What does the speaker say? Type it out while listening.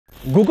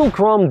Google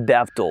Chrome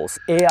DevTools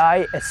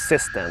AI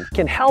Assistant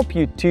can help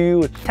you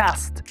to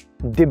test,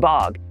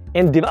 debug,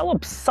 and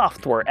develop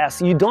software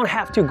as you don't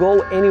have to go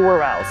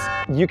anywhere else.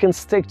 You can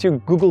stick to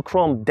Google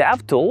Chrome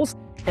DevTools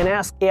and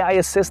ask AI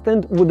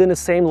Assistant within the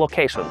same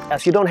location,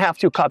 as you don't have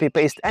to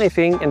copy-paste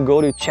anything and go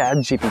to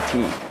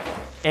ChatGPT.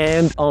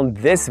 And on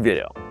this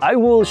video, I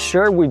will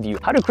share with you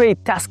how to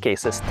create test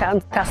cases,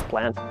 test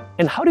plan,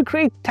 and how to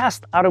create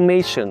test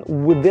automation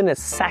within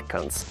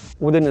seconds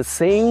within the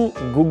same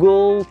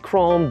Google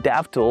Chrome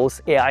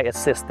DevTools AI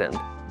Assistant,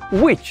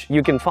 which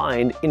you can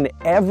find in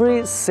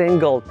every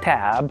single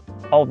tab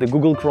of the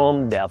Google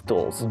Chrome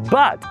DevTools.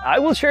 But I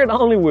will share it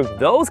only with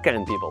those kind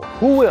of people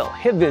who will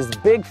hit this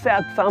big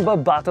fat thumb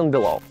up button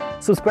below,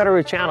 subscribe to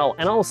our channel,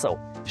 and also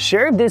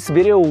share this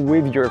video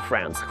with your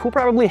friends who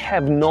probably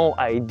have no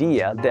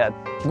idea that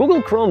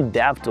Google Chrome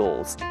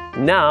DevTools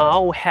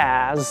now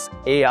has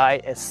AI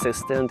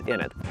Assistant in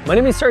it. My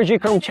name is Sergey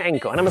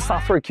Kromchenko and I'm a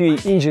software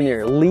QA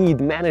engineer,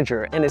 lead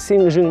manager, and a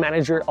senior engineering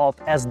manager of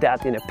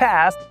SDET in the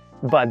past.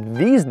 But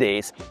these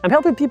days, I'm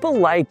helping people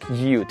like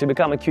you to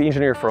become a QA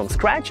engineer from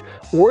scratch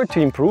or to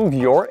improve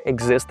your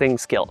existing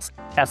skills,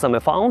 as I'm a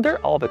founder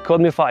of a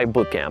Codify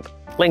Bootcamp,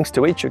 links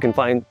to which you can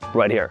find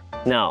right here.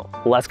 Now,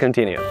 let's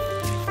continue.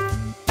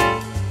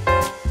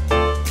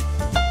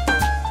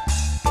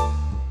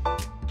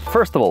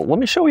 First of all, let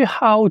me show you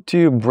how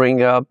to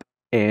bring up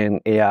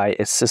an AI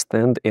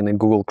assistant in a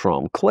Google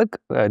Chrome. Do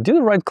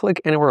the right click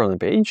anywhere on the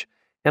page,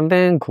 and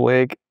then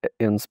click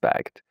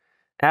Inspect.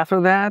 After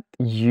that,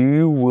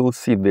 you will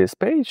see this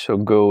page. So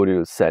go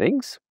to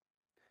Settings,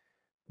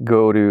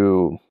 go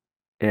to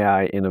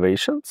AI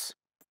Innovations,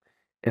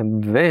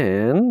 and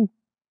then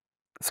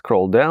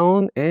scroll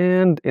down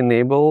and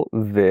enable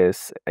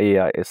this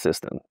AI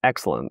assistant.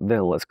 Excellent.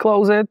 Then let's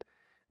close it.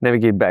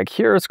 Navigate back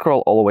here,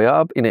 scroll all the way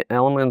up in the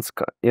Elements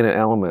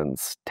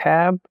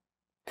tab,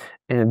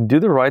 and do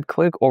the right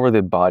click over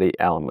the body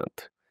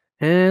element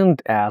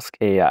and ask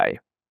AI.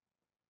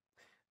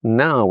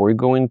 Now we're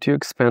going to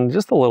expand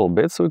just a little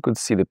bit so we could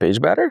see the page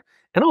better.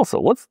 And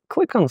also, let's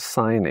click on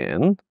Sign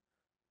In,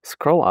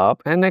 scroll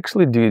up, and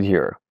actually do it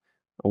here.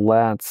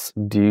 Let's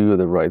do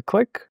the right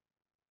click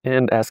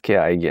and ask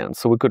AI again,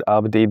 so we could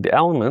update the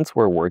elements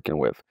we're working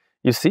with.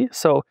 You see?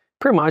 So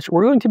pretty much,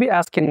 we're going to be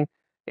asking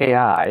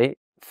AI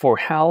for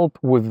help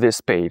with this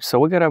page. So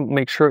we gotta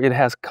make sure it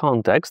has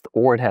context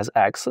or it has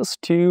access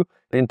to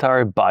the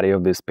entire body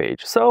of this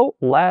page. So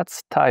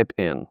let's type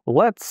in.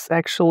 Let's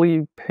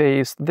actually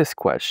paste this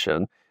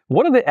question.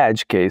 What are the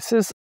edge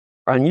cases,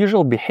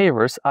 unusual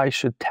behaviors I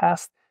should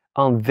test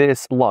on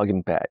this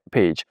login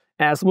page?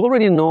 As we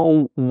already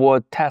know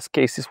what test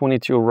cases we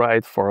need to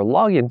write for a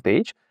login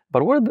page,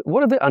 but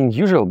what are the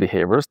unusual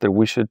behaviors that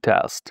we should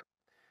test?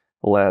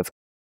 Let's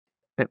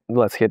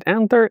hit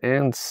enter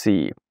and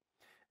see.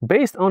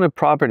 Based on the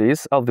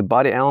properties of the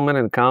body element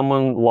and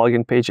common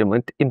login page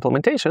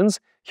implementations,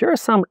 here are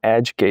some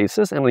edge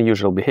cases and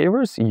unusual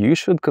behaviors you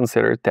should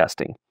consider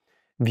testing.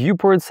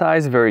 Viewport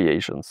size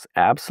variations,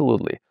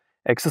 absolutely.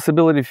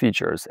 Accessibility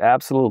features,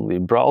 absolutely.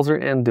 Browser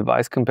and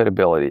device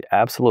compatibility,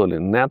 absolutely.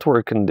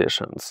 Network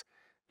conditions,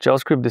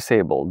 JavaScript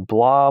disabled,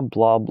 blah,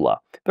 blah, blah.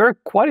 There are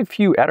quite a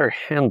few error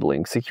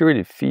handling,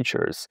 security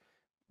features,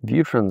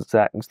 view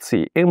transactions,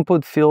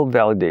 input field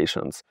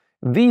validations.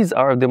 These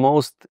are the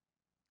most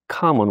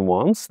common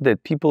ones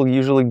that people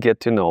usually get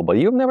to know, but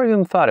you've never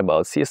even thought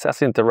about.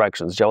 CSS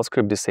interactions,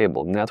 JavaScript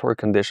disabled, network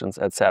conditions,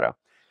 etc.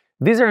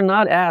 These are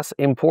not as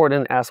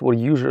important as what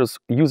users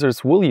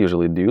will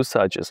usually do,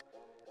 such as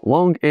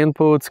long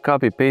inputs,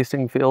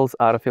 copy-pasting fields,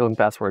 autofill and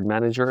password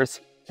managers,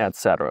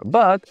 etc.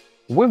 But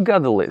we've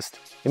got the list.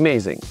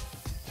 Amazing.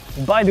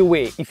 By the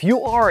way, if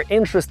you are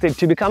interested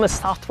to become a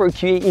software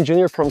QA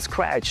engineer from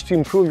scratch to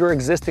improve your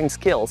existing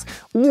skills,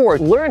 or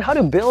learn how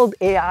to build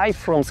AI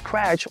from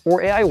scratch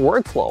or AI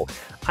workflow,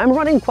 I'm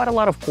running quite a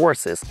lot of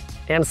courses,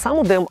 and some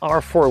of them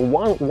are for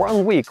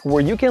one week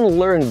where you can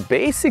learn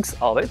basics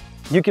of it,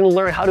 you can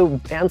learn how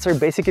to answer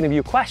basic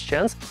interview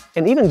questions,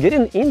 and even get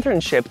an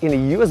internship in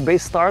a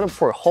US-based startup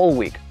for a whole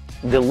week.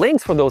 The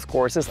links for those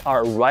courses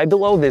are right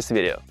below this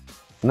video.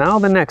 Now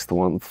the next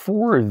one,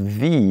 for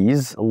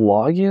these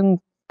login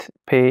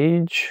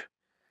page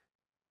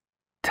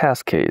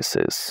test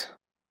cases.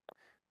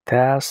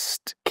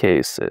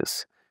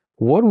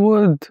 What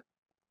would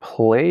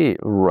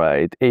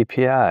Playwright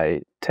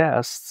API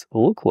tests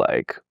look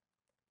like?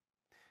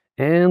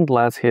 And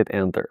let's hit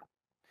enter.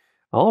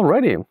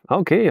 Alrighty,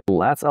 okay,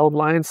 let's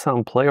outline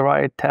some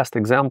Playwright test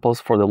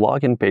examples for the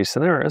login page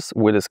scenarios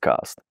we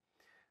discussed.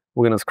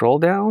 We're gonna scroll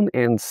down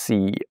and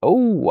see, oh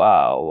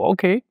wow,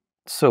 okay.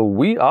 So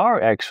we are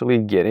actually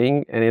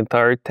getting an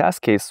entire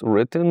test case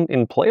written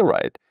in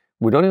Playwright.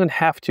 We don't even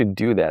have to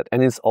do that.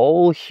 And it's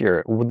all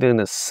here within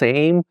the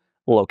same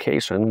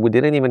location. We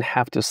didn't even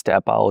have to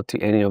step out to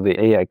any of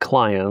the AI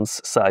clients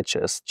such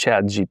as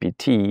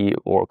ChatGPT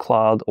or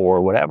Cloud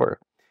or whatever.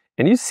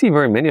 And you see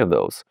very many of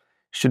those.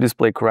 Should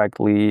display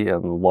correctly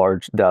on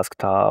large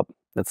desktop,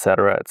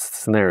 etc. It's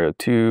scenario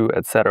 2,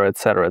 etc.,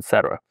 etc.,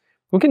 etc.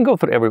 We can go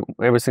through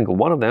every single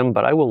one of them,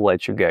 but I will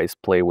let you guys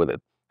play with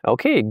it.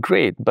 Okay,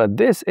 great, but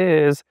this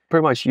is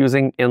pretty much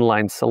using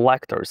inline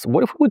selectors.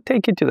 What if we would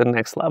take it to the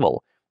next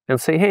level and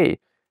say, hey,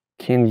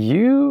 can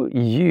you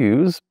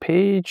use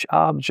page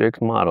object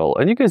model?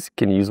 And you guys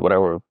can use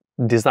whatever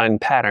design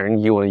pattern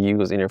you want to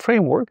use in your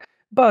framework,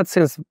 but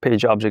since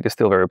page object is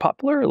still very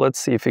popular, let's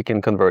see if we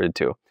can convert it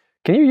to.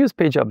 Can you use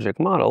page object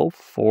model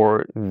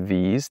for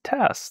these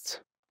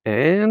tests?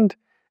 And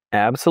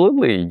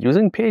absolutely,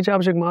 using page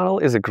object model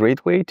is a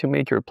great way to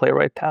make your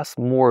Playwright tests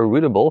more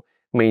readable,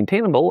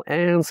 maintainable,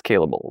 and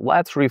scalable.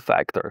 Let's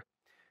refactor.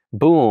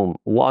 Boom,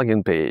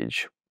 login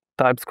page,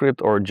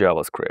 TypeScript or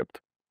JavaScript.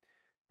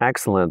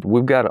 Excellent.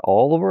 We've got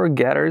all of our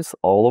getters,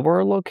 all of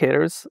our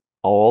locators,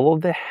 all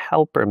of the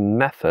helper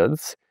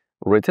methods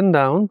written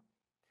down.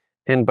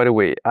 And by the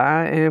way,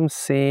 I am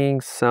seeing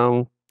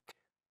some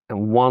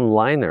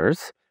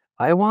one-liners.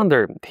 I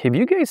wonder, have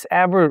you guys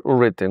ever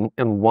written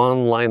in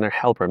one-liner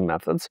helper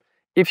methods?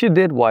 If you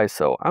did, why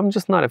so? I'm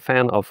just not a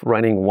fan of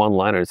writing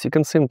one-liners. You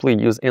can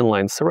simply use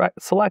inline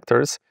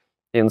selectors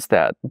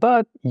instead,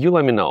 but you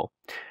let me know.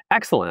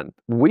 Excellent.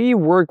 We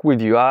work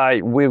with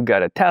UI. We've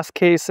got a test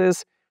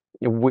cases,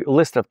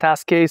 list of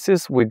test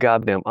cases. We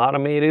got them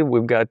automated.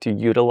 We've got to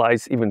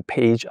utilize even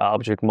page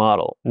object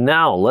model.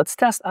 Now let's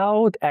test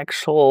out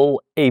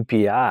actual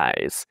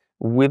APIs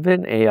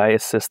within AI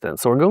Assistant.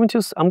 So I'm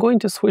going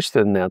to switch to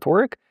the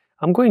network.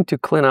 I'm going to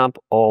clean up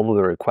all of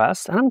the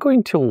requests, and I'm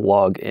going to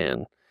log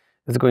in.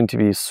 It's going to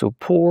be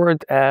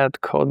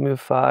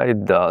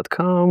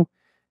support@codemify.com,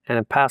 and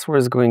the password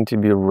is going to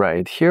be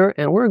right here,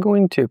 and we're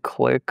going to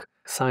click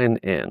sign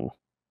in.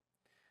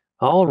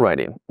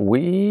 Alrighty,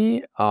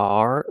 we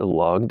are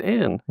logged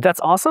in.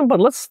 That's awesome, but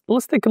let's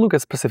take a look at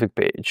a specific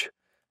page.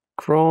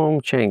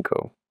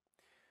 Chromechenko.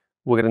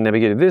 We're going to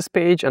navigate to this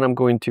page, and I'm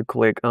going to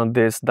click on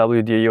this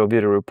WDAO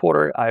video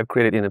reporter I've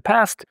created in the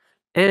past,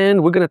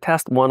 and we're going to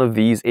test one of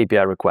these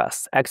API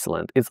requests.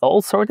 Excellent. It's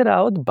all sorted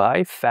out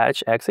by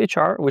fetch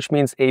XHR, which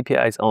means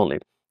APIs only.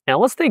 Now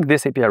let's take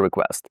this API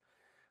request.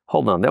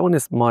 Hold on, that one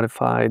is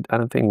modified. I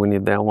don't think we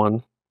need that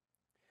one.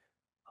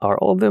 Are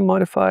all of them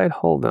modified?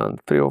 Hold on,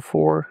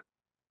 304.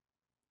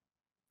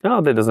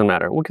 Oh, that doesn't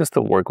matter. We can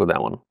still work with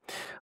that one,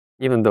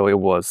 even though it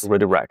was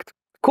redirect.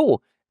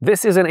 Cool.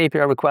 This is an API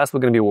request we're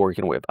going to be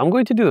working with. I'm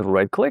going to do the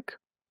right click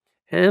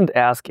and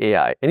ask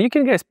AI. And you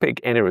can guys pick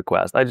any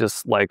request. I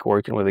just like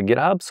working with a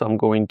GitHub, so I'm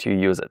going to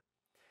use it.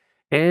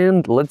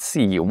 And let's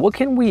see, what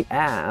can we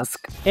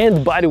ask?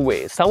 And by the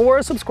way, some of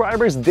our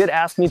subscribers did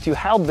ask me to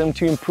help them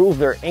to improve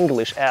their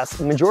English, as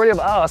the majority of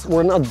us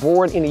were not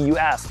born in the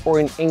US or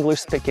in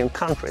English-speaking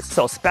countries.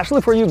 So especially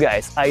for you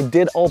guys, I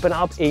did open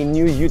up a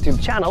new YouTube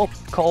channel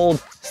called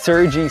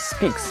Sergi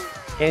Speaks.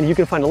 And you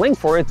can find a link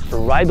for it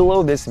right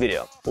below this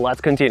video.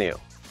 Let's continue.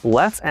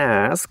 Let's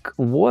ask,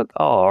 what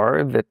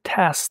are the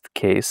test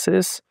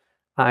cases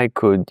I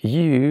could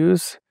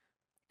use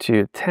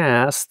to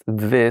test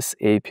this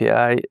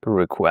API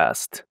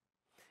request?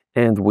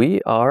 And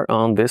we are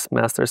on this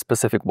master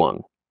specific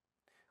one.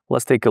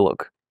 Let's take a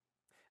look.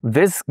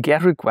 This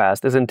GET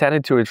request is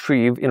intended to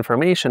retrieve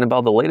information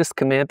about the latest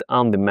commit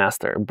on the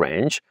master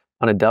branch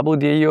on a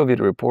WDAO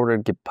video reporter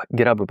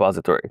GitHub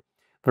repository.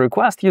 The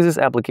request uses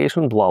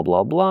application blah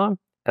blah blah,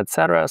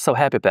 etc. So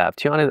happy path,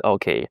 tune it,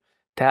 okay.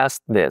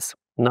 Test this,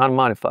 not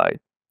modified.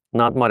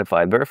 Not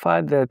modified.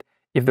 Verified that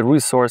if the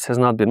resource has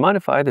not been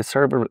modified, the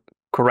server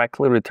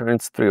correctly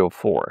returns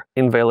 304,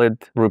 invalid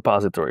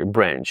repository,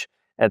 branch,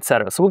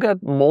 etc. So we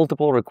got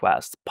multiple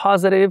requests,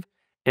 positive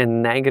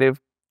and negative.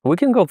 We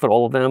can go through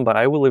all of them, but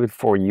I will leave it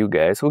for you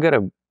guys. We got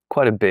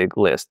quite a big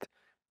list.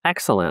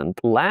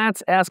 Excellent.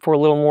 Let's ask for a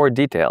little more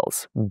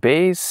details.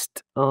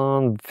 Based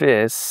on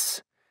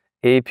this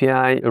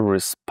API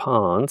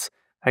response,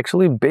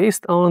 actually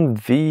based on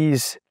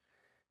these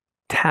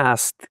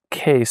test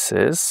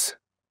cases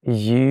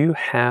you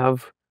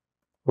have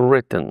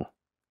written,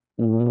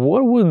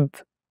 what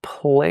would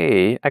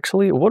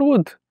what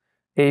would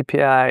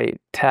API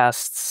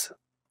tests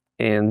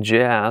in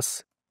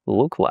Jest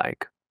look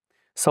like?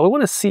 So we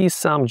want to see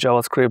some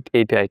JavaScript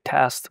API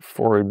tests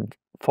for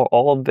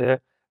all of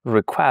the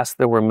requests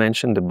that were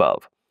mentioned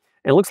above.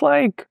 It looks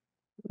like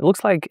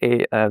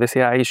this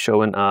AI is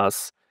showing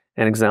us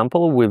an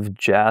example with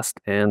Jest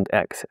and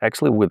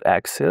actually with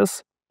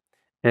Axios.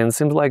 And it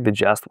seems like the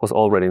Jest was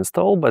already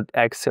installed, but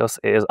Axios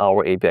is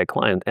our API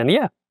client. And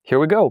yeah, here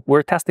we go.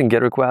 We're testing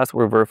GET requests.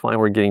 We're verifying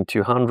we're getting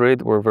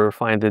 200. We're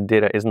verifying the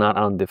data is not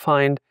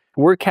undefined.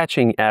 We're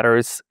catching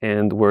errors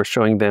and we're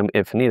showing them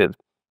if needed.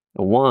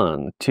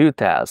 1, 2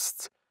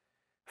 tests,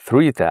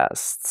 3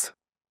 tests,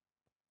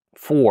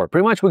 4.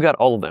 Pretty much we got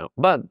all of them.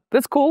 But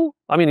that's cool.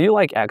 I mean, you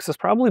like Axios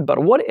probably,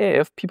 but what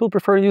if people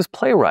prefer to use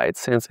Playwright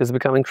since it's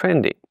becoming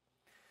trendy?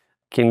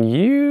 Can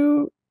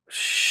you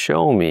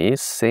show me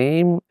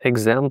same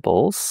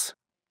examples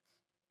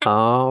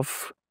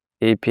of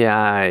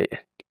API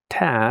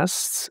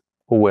tests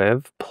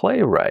with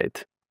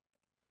Playwright?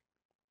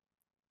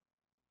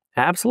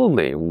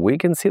 Absolutely, we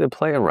can see the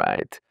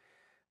Playwright,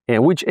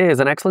 and which is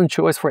an excellent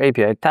choice for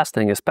API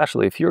testing,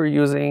 especially if you're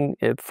using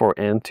it for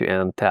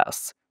end-to-end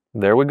tests.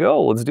 There we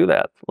go, let's do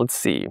that. Let's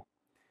see.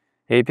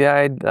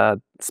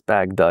 API.spec.js,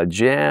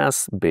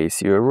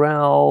 base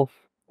URL,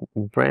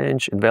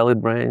 branch,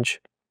 invalid branch.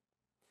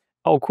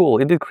 Oh, cool.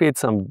 It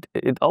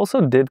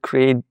also did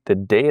create the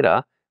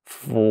data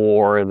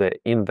for the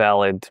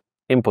invalid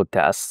input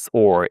tests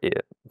or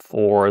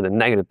for the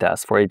negative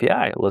tests for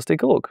API. Let's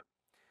take a look.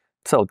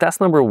 So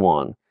test number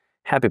 1,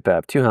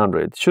 HappyPep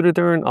 200 should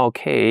return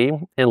OK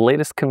and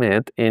latest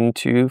commit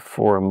into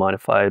for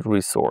modified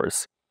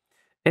resource.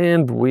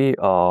 And we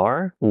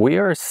are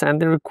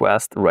sending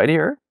request right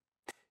here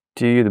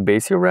to the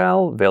base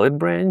URL, valid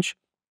branch,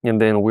 and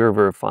then we're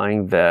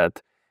verifying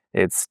that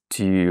it's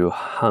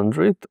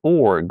 200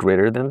 or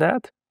greater than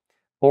that,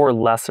 or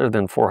lesser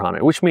than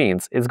 400, which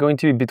means it's going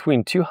to be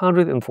between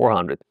 200 and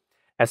 400.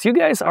 As you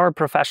guys are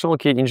professional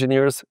key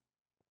engineers,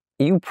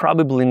 you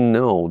probably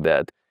know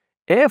that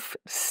if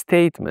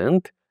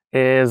statement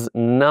is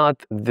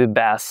not the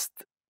best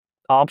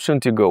option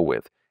to go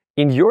with.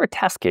 In your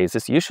test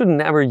cases, you should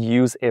never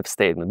use if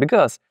statement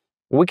because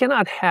we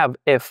cannot have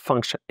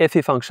iffy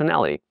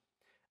functionality.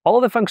 All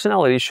the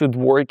functionality should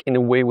work in a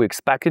way we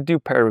expect it to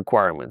per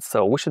requirements,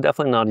 so we should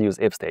definitely not use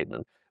if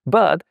statement.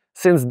 But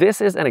since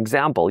this is an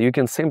example, you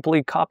can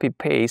simply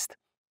copy-paste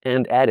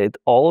and edit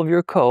all of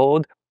your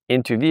code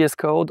into VS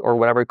Code or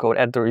whatever code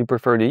editor you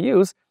prefer to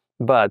use.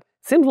 But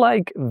seems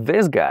like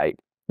this guy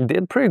did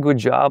a pretty good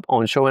job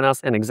on showing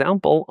us an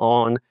example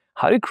on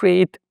how to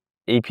create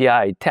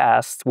API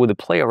tests with the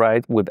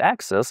Playwright with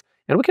Axios,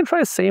 and we can try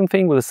the same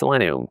thing with the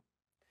Selenium.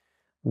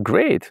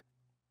 Great.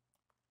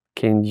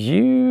 Can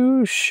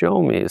you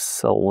show me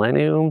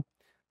Selenium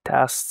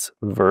tests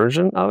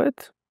version of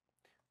it?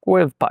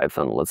 With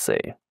Python, let's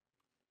say.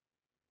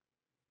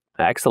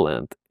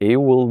 Excellent. It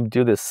will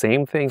do the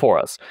same thing for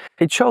us.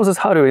 It shows us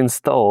how to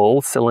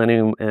install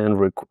Selenium and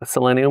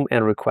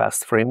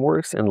request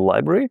frameworks in the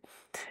library.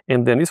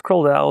 And then you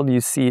scroll down,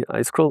 you see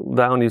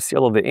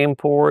all of the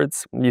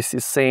imports. You see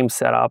same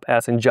setup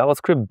as in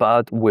JavaScript,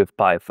 but with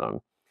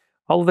Python.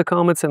 All of the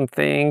comments and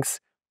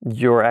things,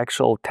 your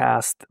actual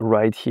test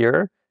right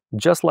here,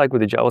 just like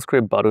with the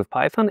JavaScript, but with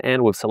Python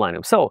and with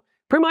Selenium. So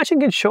pretty much it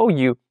can show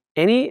you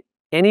any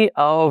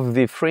of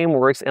the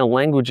frameworks and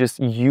languages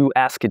you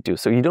ask it to.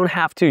 So you don't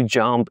have to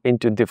jump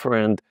into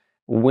different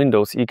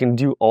windows. You can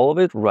do all of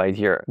it right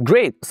here.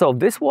 Great. So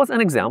this was an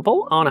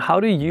example on how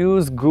to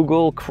use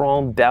Google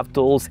Chrome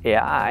DevTools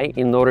AI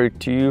in order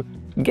to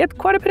get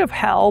quite a bit of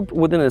help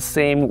within the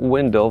same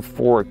window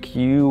for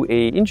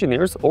QA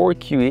engineers or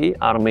QA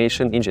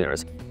automation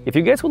engineers. If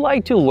you guys would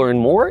like to learn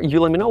more, you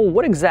let me know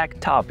what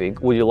exact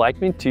topic would you like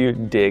me to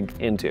dig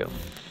into.